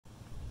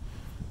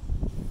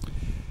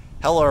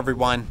Hello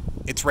everyone,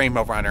 it's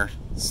Rainbow Runner.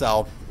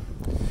 So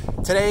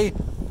today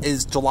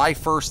is July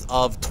 1st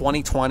of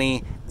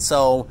 2020,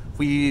 so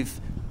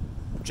we've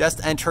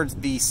just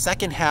entered the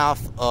second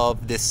half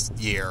of this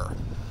year.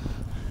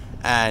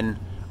 And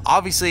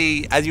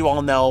obviously, as you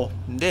all know,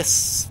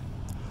 this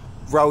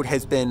road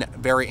has been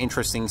very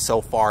interesting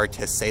so far,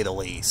 to say the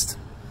least.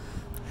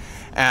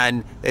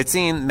 And it's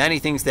seen many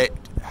things that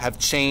have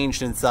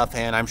changed and stuff,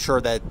 and I'm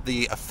sure that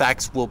the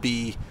effects will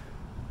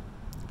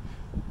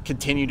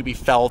continue to be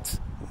felt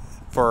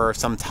for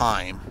some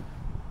time.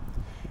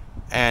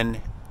 And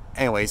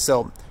anyway,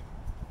 so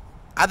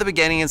at the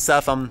beginning and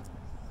stuff,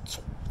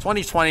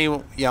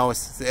 2020,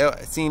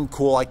 it seemed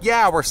cool. Like,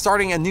 yeah, we're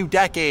starting a new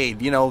decade,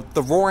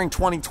 the roaring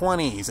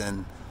 2020s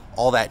and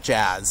all that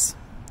jazz.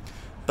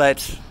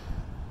 But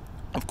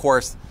of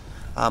course,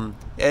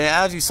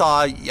 as you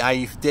saw,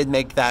 I did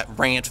make that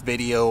rant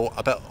video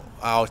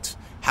about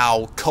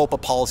how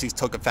COPPA policies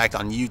took effect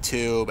on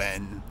YouTube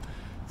and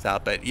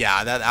stuff. But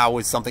yeah, that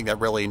was something that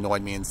really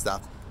annoyed me and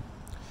stuff.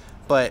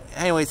 But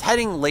anyways,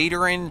 heading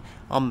later in,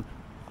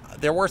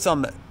 there were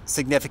some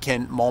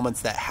significant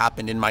moments that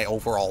happened in my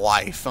overall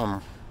life.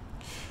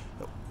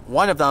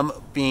 One of them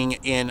being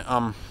in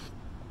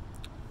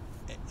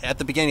at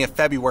the beginning of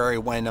February,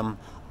 when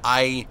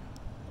I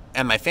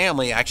and my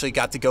family actually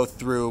got to go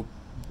through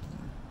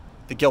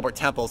the Gilbert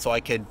Temple so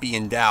I could be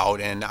endowed,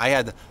 and I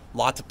had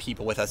lots of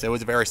people with us. It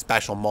was a very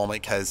special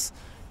moment because,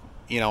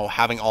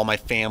 having all my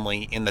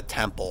family in the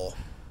temple,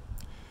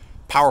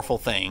 powerful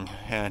thing.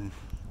 And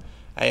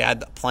I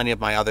had plenty of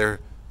my other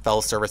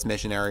fellow service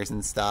missionaries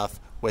and stuff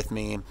with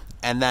me.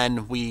 And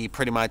then we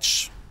pretty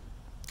much,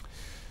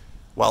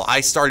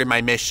 I started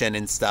my mission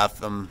and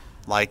stuff,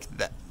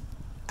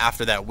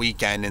 after that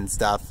weekend and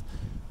stuff,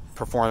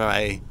 performing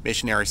my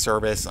missionary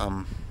service,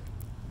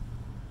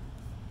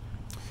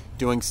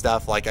 doing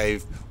stuff like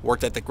I've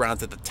worked at the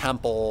grounds at the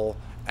temple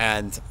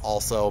and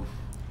also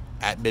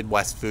at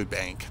Midwest Food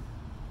Bank.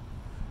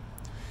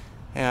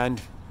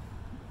 And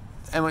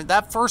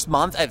that first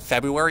month at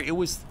February,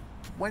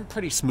 went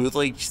pretty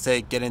smoothly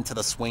to get into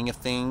the swing of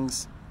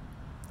things.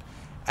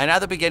 And at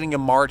the beginning of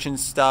March and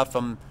stuff,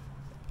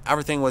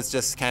 everything was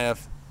just kind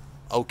of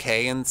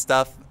okay and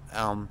stuff.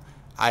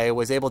 I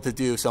was able to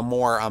do some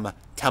more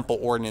temple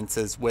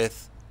ordinances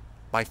with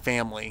my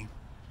family.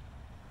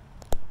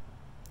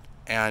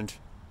 And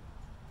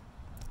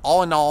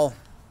all in all,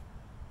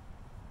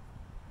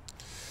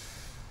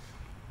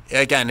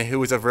 again, it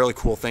was a really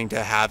cool thing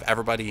to have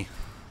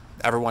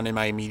everyone in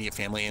my immediate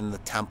family in the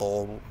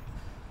temple.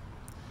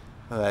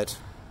 But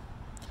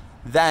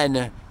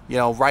then,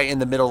 right in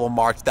the middle of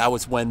March, that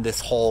was when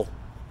this whole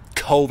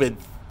COVID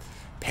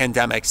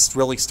pandemic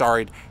really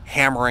started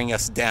hammering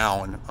us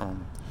down.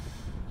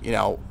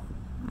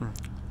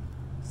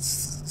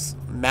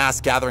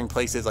 Mass gathering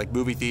places like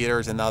movie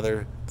theaters and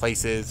other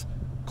places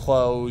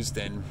closed,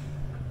 and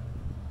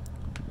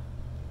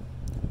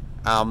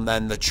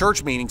then the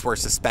church meetings were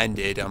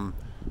suspended.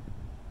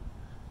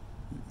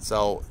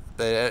 So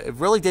it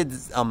really did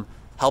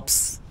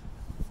helps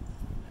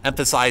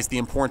emphasize the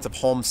importance of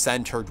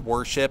home-centered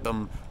worship.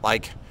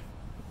 Like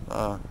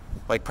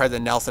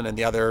President Nelson and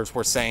the others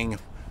were saying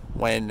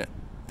when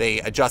they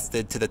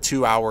adjusted to the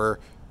 2-hour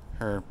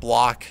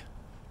block,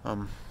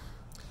 and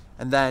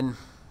then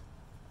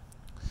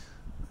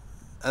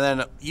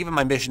even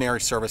my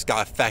missionary service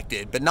got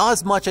affected, but not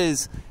as much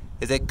as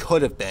it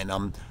could have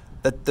been.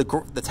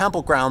 The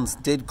temple grounds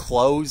did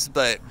close,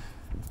 but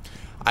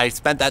I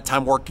spent that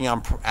time working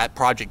at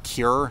Project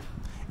Cure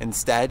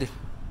instead.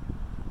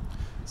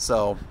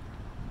 So,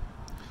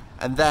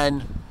 and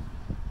then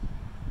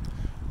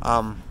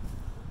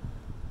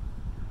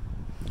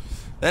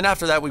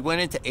after that, we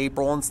went into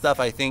April and stuff.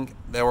 I think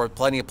there were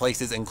plenty of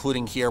places,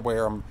 including here,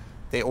 where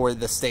they ordered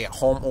the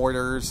stay-at-home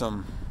orders.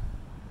 And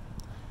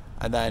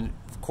then,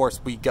 of course,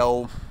 we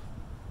go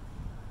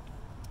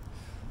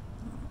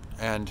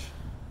and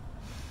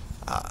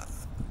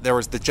there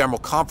was the General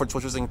Conference,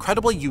 which was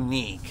incredibly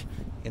unique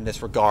in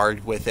this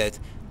regard, with it,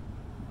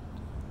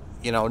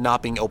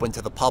 not being open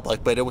to the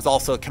public, but it was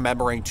also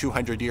commemorating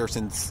 200 years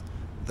since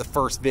the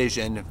first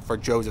vision for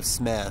Joseph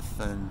Smith,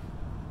 and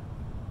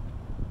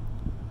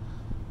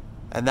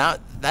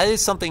that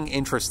is something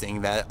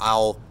interesting that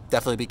I'll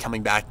definitely be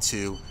coming back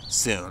to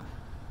soon.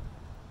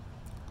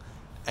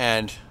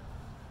 And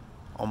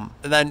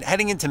then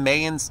heading into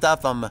May and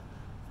stuff,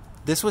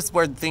 this was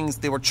where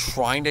they were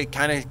trying to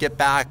kind of get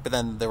back, but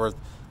then there was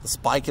the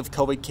spike of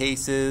COVID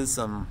cases.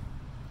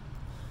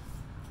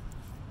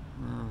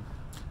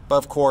 But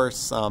of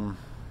course,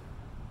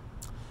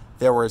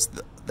 there were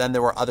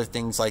other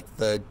things like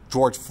the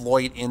George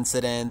Floyd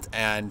incident,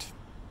 and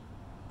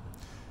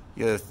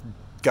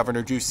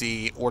Governor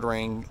Ducey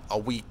ordering a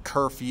week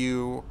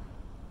curfew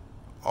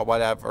or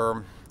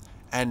whatever,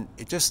 and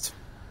it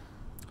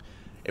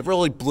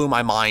really blew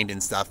my mind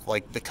and stuff,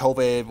 like the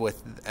COVID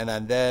and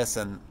then this,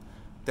 and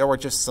there were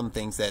just some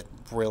things that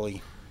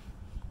really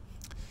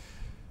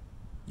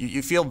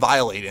you feel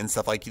violated and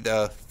stuff, like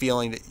the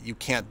feeling that you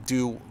can't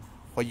do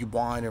what you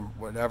want or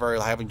whatever,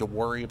 having to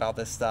worry about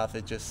this stuff.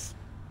 It just,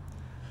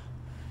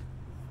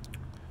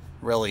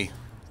 really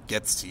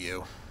gets to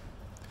you.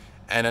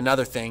 And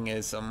another thing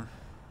is,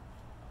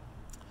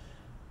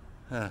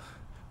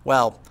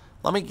 well,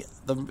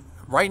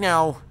 right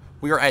now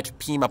we are at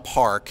Pima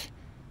Park,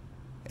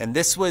 and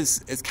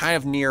it's kind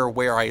of near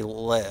where I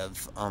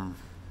live.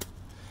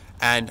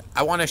 And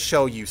I want to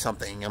show you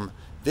something.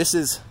 This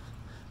is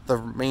the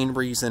main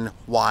reason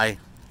why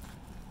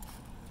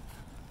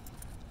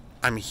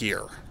I'm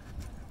here.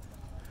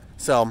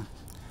 So,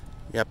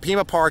 yeah,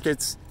 Pima Park,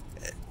 it's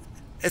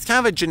kind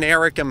of a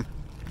generic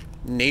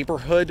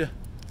neighborhood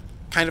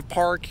kind of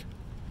park.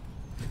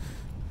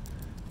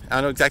 I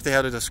don't know exactly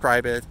how to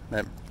describe it,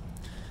 but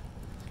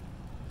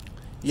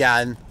yeah,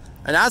 and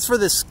as for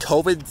this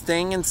COVID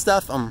thing and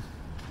stuff,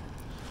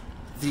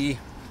 the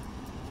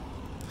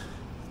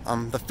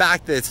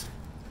fact that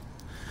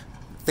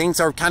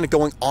things are kind of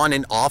going on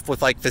and off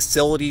with like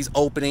facilities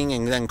opening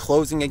and then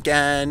closing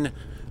again,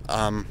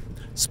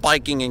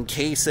 spiking in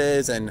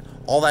cases and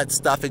all that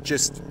stuff, it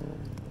just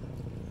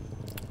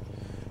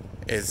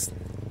is,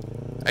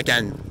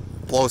 again,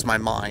 blows my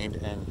mind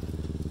and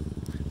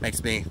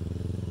makes me,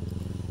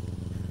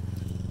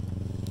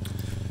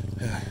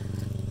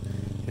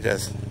 it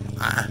just,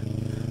 I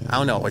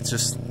don't know, it's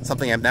just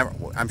something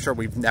I'm sure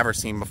we've never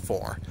seen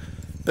before.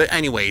 But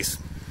anyways,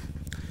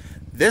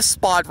 this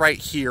spot right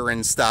here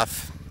and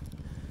stuff,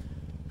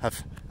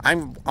 I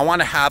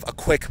want to have a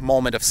quick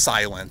moment of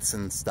silence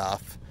and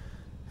stuff,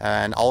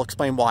 and I'll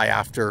explain why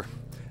after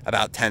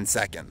about 10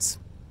 seconds.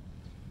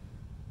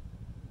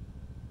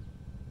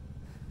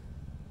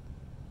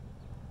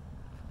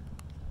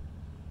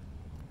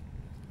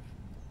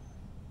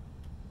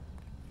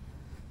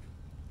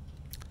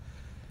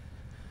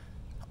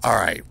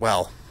 Alright,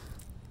 well,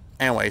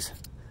 anyways,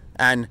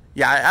 and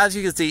yeah, as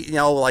you can see, you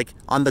know, like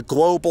on the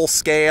global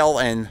scale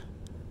and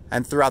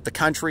throughout the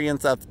country and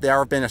stuff, there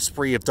have been a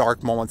spree of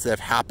dark moments that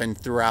have happened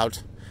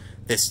throughout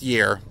this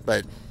year,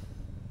 but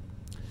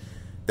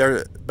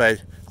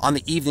on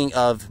the evening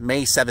of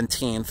May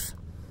 17th,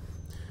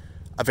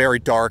 a very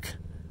dark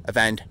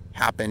event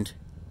happened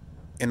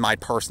in my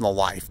personal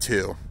life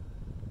too.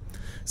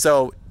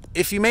 So,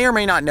 if you may or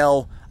may not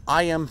know,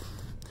 I am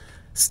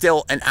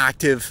still an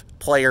active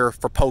player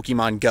for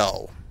Pokemon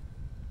Go,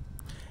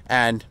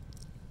 and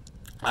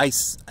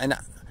there's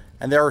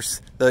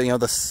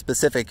the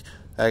specific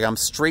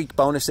streak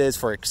bonuses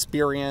for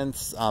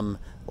experience,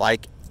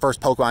 like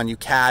first Pokemon you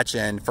catch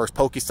and first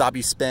Pokestop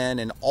you spin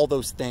and all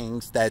those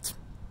things that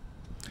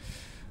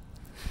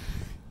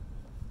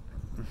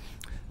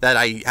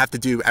I have to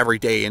do every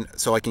day, and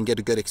so I can get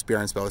a good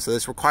experience bonus. So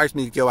this requires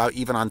me to go out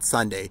even on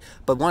Sunday.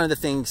 But one of the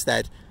things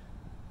that,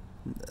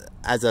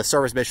 as a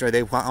service missionary,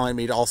 they wanted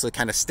me to also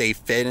kind of stay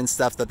fit and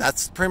stuff.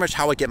 That's pretty much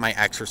how I get my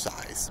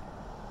exercise.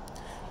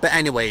 But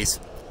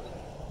anyways,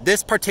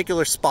 this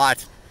particular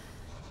spot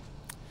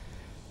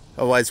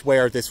was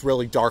where this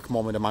really dark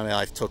moment in my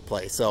life took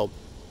place. So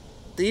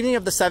the evening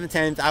of the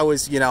 17th, I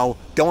was,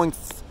 going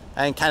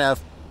and kind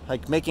of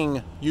like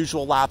making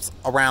usual laps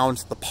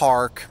around the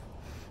park,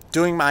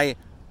 doing my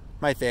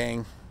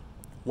thing,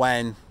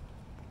 when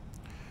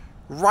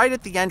right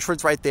at the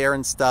entrance right there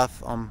and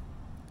stuff,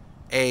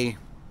 a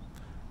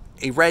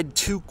red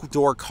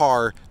two-door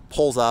car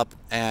pulls up,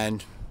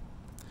 and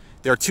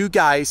there are two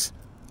guys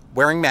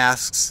wearing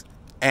masks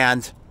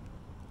and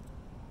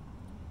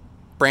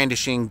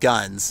brandishing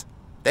guns.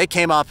 They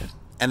came up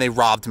and they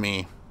robbed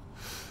me.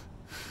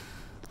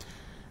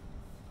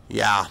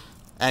 Yeah,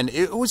 and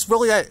it was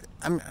really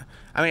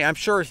I'm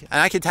sure,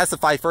 and I can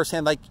testify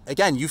firsthand, like,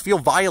 again, you feel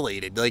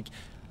violated, like,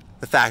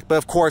 the fact, but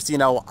of course,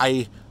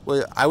 I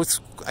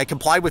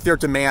complied with their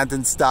demand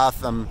and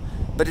stuff,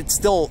 but it's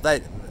still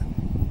that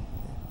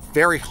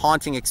very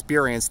haunting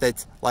experience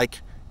that,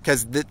 like,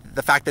 because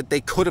the fact that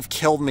they could have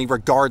killed me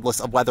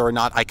regardless of whether or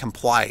not I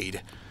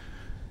complied.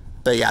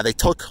 But yeah, they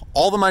took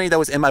all the money that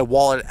was in my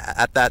wallet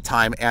at that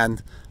time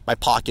and my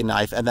pocket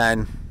knife, and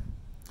then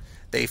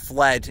they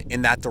fled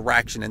in that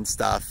direction and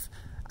stuff.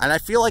 And I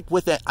feel like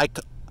with it,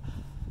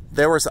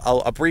 there was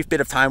a brief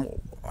bit of time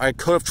I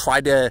could have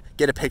tried to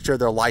get a picture of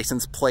their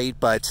license plate,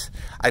 but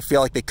I feel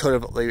like they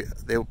probably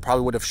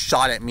would have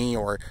shot at me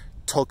or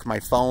took my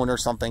phone or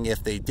something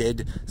if they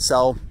did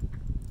so.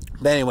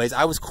 But anyways,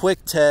 I was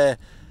quick to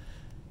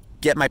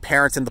get my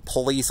parents and the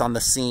police on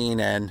the scene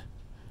and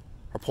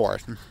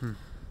report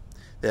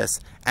this.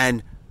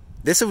 And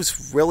this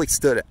was really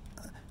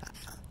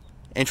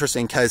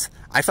interesting because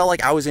I felt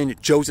like I was in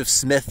Joseph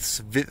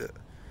Smith's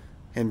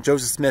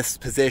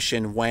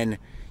position when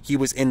he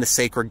was in the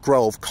sacred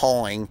grove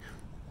calling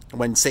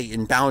when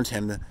Satan bound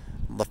him.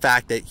 The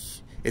fact that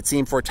it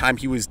seemed for a time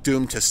he was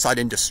doomed to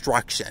sudden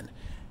destruction.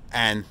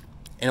 And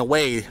in a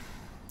way,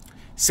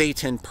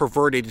 Satan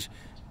perverted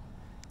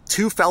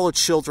two fellow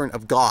children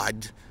of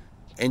God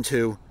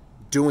into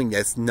doing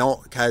this.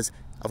 Because,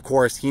 of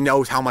course, he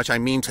knows how much I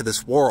mean to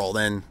this world.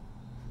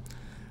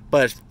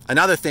 But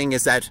another thing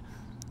is that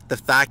the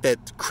fact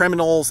that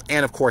criminals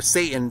and, of course,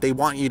 Satan, they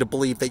want you to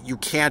believe that you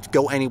can't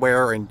go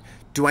anywhere and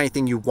do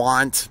anything you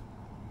want,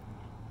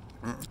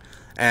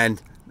 and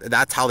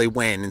that's how they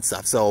win and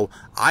stuff. So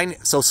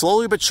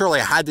slowly but surely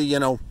I had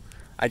to,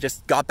 I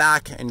just got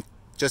back and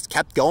just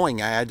kept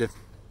going. I had to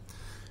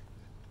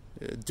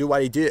do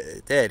what I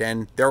did.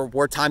 And there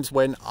were times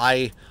when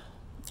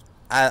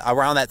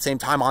around that same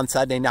time on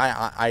Saturday night,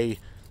 I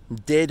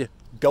did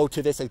go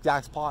to this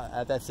exact spot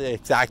at that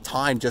exact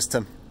time just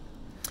to,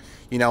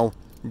 you know,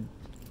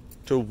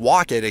 to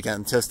walk it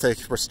again, just to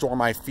restore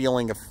my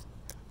feeling of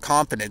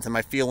confidence and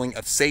my feeling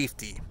of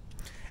safety.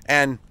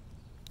 And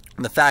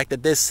the fact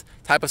that this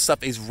type of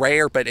stuff is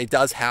rare, but it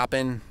does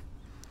happen,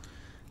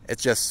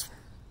 it's just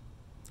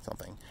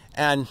something.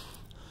 And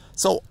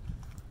so,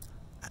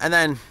 and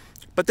then,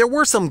 but there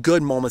were some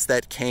good moments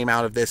that came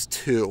out of this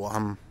too.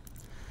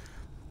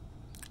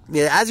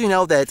 Yeah, as you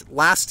know, that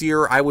last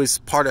year I was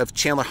part of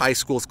Chandler High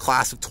School's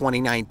class of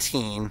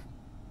 2019,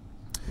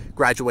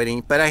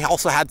 graduating, but I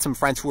also had some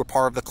friends who were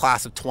part of the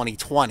class of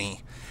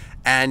 2020.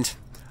 And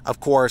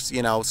of course,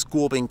 you know,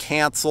 school being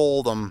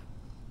canceled,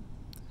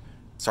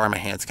 sorry, my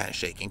hand's kind of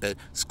shaking, but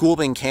school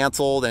being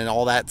canceled and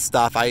all that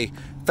stuff, I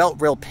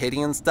felt real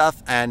pity and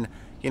stuff. And,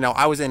 you know,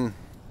 I was in,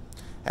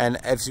 and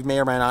as you may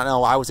or may not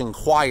know, I was in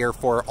choir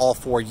for all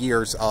 4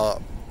 years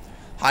of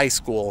high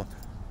school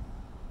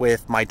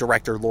with my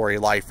director, Lori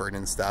Lyford,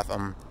 and stuff.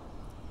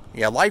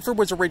 Yeah, Lyford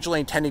was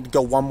originally intending to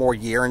go 1 more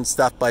year and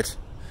stuff, but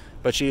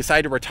she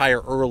decided to retire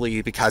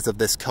early because of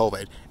this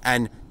COVID.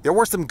 And there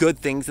were some good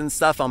things and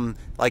stuff,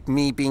 like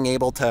me being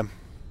able to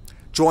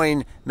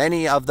join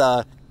many of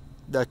the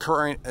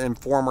current and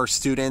former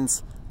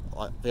students,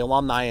 the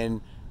alumni,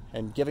 and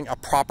giving a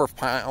proper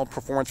final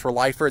performance for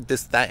Lyford.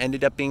 That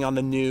ended up being on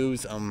the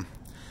news.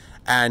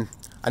 And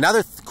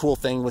another cool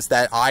thing was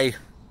that I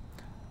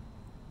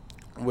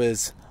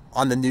was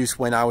on the news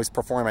when I was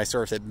performing my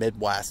service at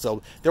Midwest.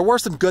 So there were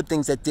some good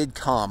things that did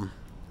come.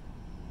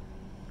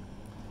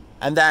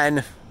 And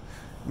then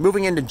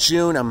moving into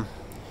June,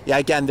 yeah,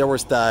 again, there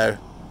was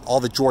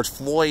all the George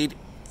Floyd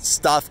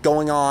stuff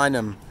going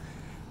on.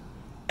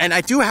 And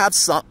I do have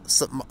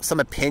some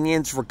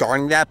opinions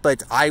regarding that,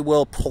 but I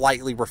will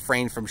politely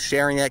refrain from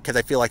sharing it because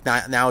I feel like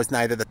now is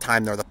neither the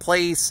time nor the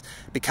place,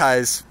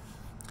 because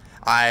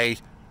I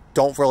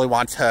don't really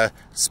want to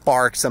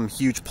spark some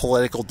huge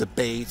political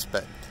debate.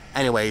 But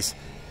anyways,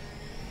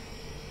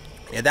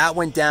 yeah, that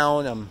went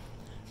down.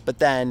 But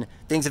then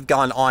things have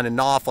gone on and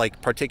off,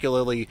 like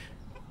particularly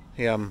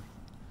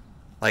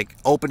like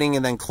opening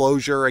and then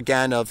closure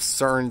again of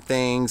certain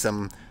things,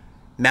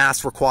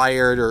 masks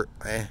required or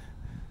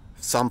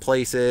some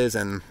places,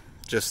 and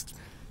just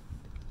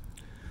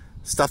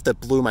stuff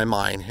that blew my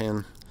mind.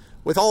 And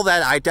with all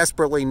that, I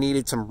desperately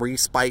needed some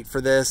respite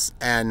for this.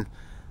 And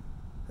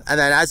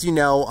then, as you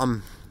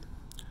know,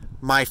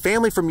 my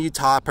family from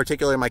Utah,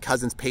 particularly my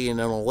cousins Peyton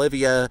and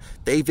Olivia,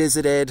 they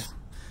visited,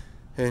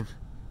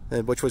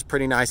 which was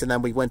pretty nice. And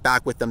then we went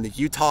back with them to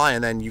Utah,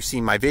 and then you've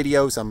seen my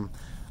videos.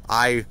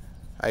 I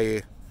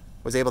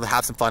was able to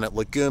have some fun at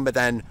Lagoon, but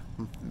then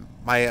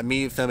my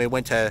immediate family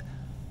went to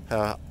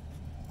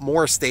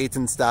more states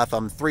and stuff,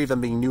 3 of them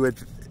being new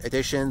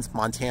additions: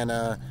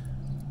 Montana,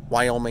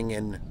 Wyoming,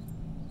 and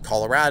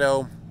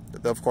Colorado.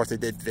 Of course, they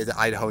did visit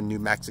Idaho and New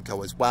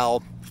Mexico as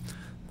well.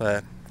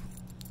 But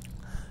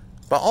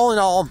all in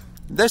all,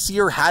 this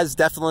year has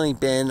definitely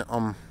been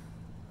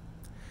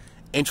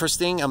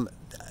interesting.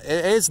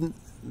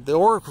 There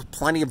were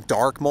plenty of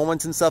dark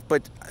moments and stuff,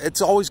 but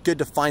it's always good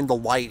to find the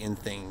light in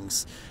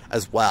things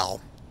as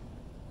well.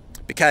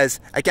 Because,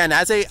 again,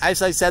 as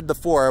I said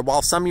before,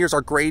 while some years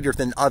are greater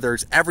than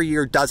others, every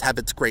year does have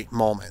its great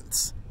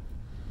moments.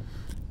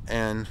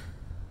 And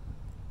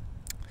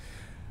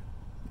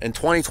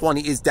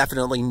 2020 is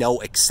definitely no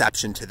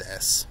exception to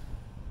this.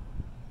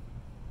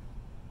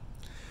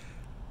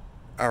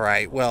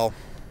 Alright, well,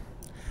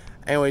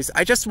 anyways,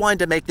 I just wanted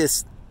to make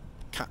this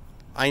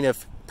kind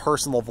of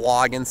personal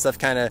vlog and stuff,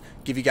 kind of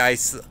give you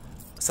guys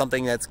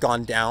something that's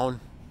gone down.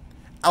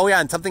 Oh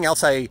yeah, and something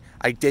else I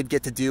did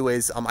get to do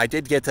is I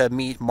did get to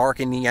meet Mark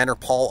and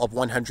Neanderthal of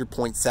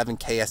 100.7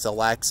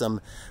 KSLX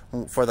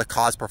for the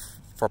Cause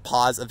for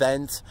Pause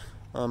event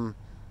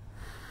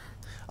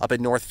up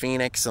in North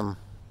Phoenix.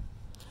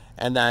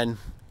 And then,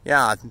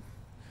 yeah,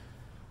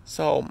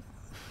 so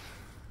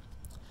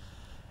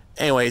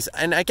anyways,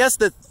 and I guess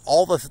that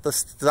all the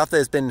stuff that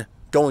has been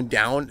going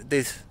down,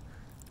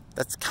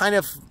 that's kind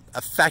of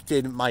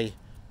affected my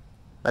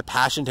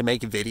passion to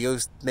make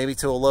videos, maybe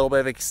to a little bit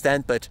of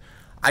extent. But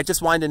I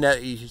just wanted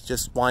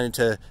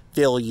to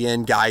fill you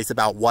in, guys,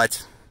 about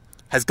what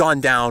has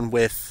gone down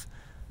with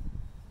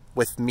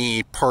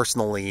me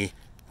personally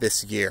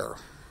this year.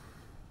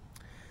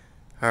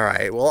 All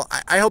right, well,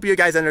 I hope you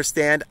guys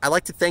understand. I'd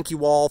like to thank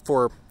you all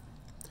for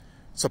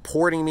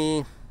supporting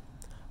me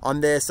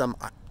on this, and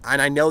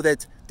I know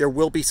that there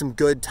will be some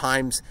good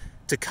times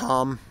to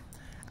come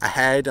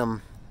ahead.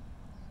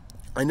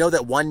 I know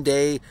that one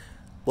day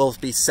we'll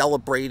be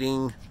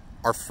celebrating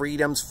our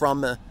freedoms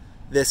from the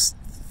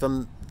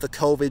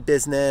COVID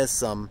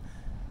business,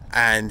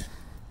 and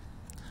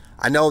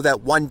I know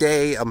that one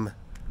day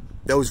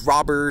those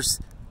robbers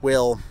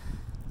will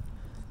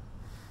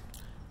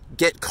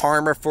get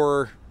karma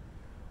for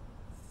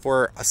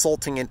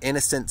assaulting an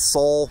innocent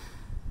soul.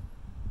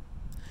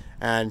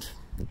 And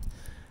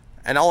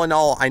And all in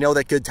all, I know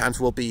that good times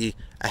will be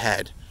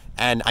ahead.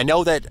 And I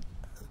know that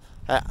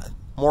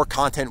more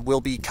content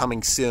will be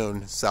coming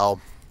soon.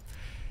 So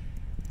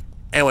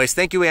anyways,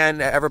 thank you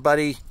again,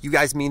 everybody. You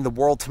guys mean the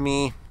world to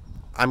me.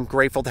 I'm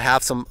grateful to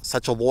have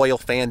such a loyal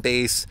fan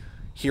base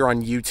here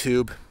on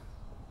YouTube.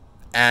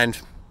 And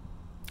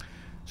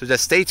so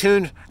just stay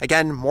tuned.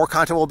 Again, more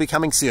content will be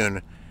coming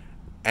soon.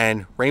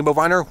 And Rainbow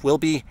Runner will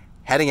be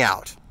heading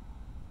out.